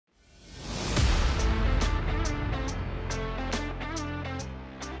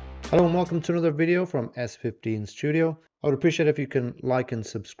Hello and welcome to another video from S15 Studio. I would appreciate if you can like and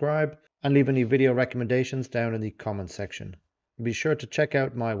subscribe and leave any video recommendations down in the comment section. Be sure to check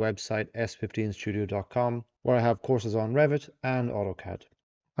out my website s15studio.com where I have courses on Revit and AutoCAD.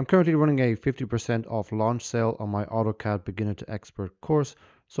 I'm currently running a 50% off launch sale on my AutoCAD beginner to expert course,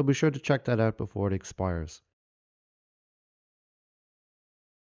 so be sure to check that out before it expires.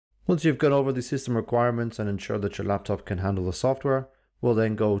 Once you've gone over the system requirements and ensured that your laptop can handle the software, we'll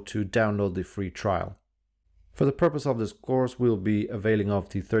then go to download the free trial. For the purpose of this course, we'll be availing of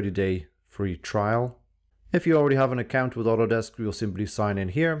the 30-day free trial. If you already have an account with Autodesk, we'll simply sign in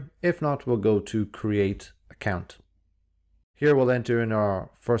here. If not, we'll go to create account. Here we'll enter in our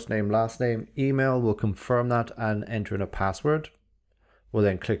first name, last name, email, we'll confirm that and enter in a password. We'll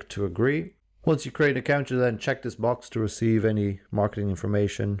then click to agree. Once you create an account, you'll then check this box to receive any marketing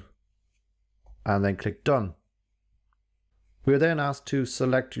information and then click done. We are then asked to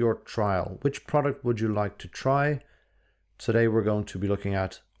select your trial. Which product would you like to try? Today we're going to be looking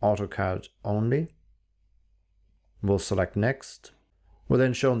at AutoCAD only. We'll select next. We're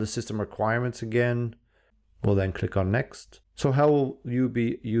then shown the system requirements again. We'll then click on next. So how will you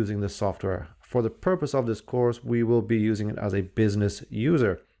be using the software? For the purpose of this course, we will be using it as a business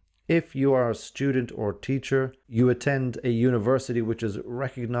user. If you are a student or teacher, you attend a university which is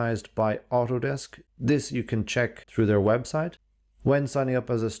recognized by Autodesk, this you can check through their website. When signing up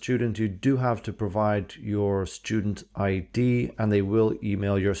as a student, you do have to provide your student ID and they will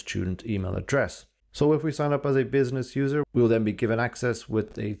email your student email address. So if we sign up as a business user, we'll then be given access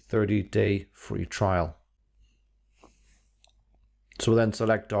with a 30-day free trial. So we'll then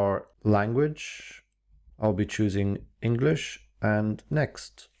select our language. I'll be choosing English and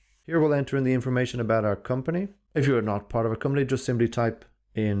next. Here we'll enter in the information about our company. If you are not part of a company, just simply type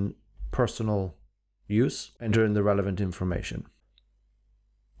in personal use, enter in the relevant information.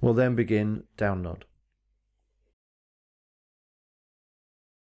 We'll then begin download.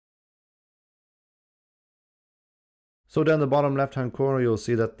 So down the bottom left hand corner, you'll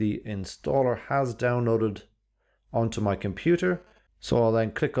see that the installer has downloaded onto my computer. So I'll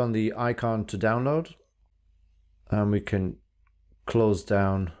then click on the icon to download and we can close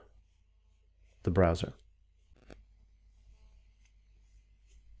down the browser.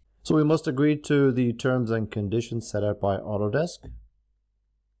 So we must agree to the terms and conditions set out by Autodesk.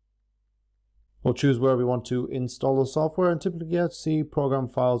 We'll choose where we want to install the software and typically see program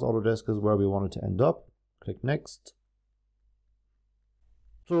files. Autodesk is where we want it to end up. Click next.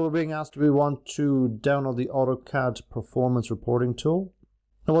 So we're being asked if we want to download the AutoCAD performance reporting tool.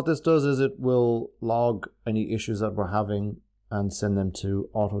 And what this does is it will log any issues that we're having and send them to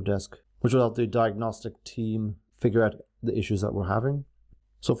Autodesk, which will help the diagnostic team figure out the issues that we're having.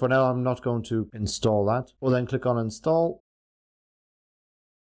 So for now, I'm not going to install that. We'll then click on install.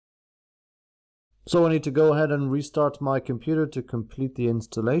 So I need to go ahead and restart my computer to complete the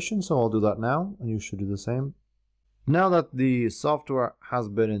installation. So I'll do that now, and you should do the same. Now that the software has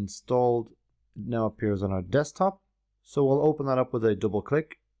been installed, it now appears on our desktop. So we'll open that up with a double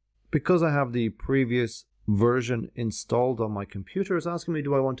click. Because I have the previous version installed on my computer, it's asking me,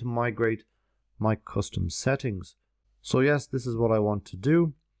 do I want to migrate my custom settings? So yes, this is what I want to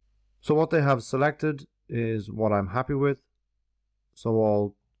do. So what they have selected is what I'm happy with. So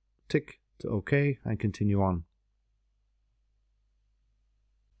I'll tick to OK and continue on.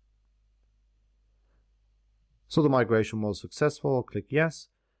 So the migration was successful. I'll click yes.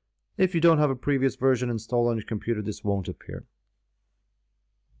 If you don't have a previous version installed on your computer, this won't appear.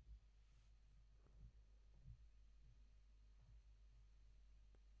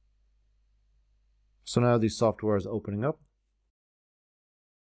 So now the software is opening up.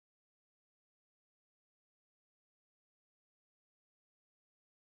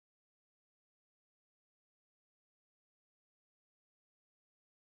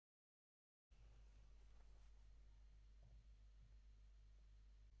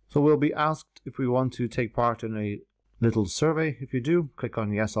 So we'll be asked if we want to take part in a little survey. If you do, click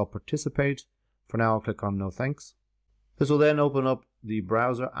on yes, I'll participate. For now, I'll click on no thanks. This will then open up the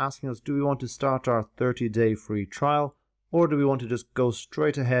browser asking us, do we want to start our 30-day free trial or do we want to just go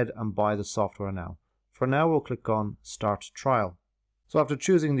straight ahead and buy the software now? For now, we'll click on start trial. So after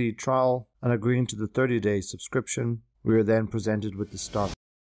choosing the trial and agreeing to the 30-day subscription, we are then presented with the start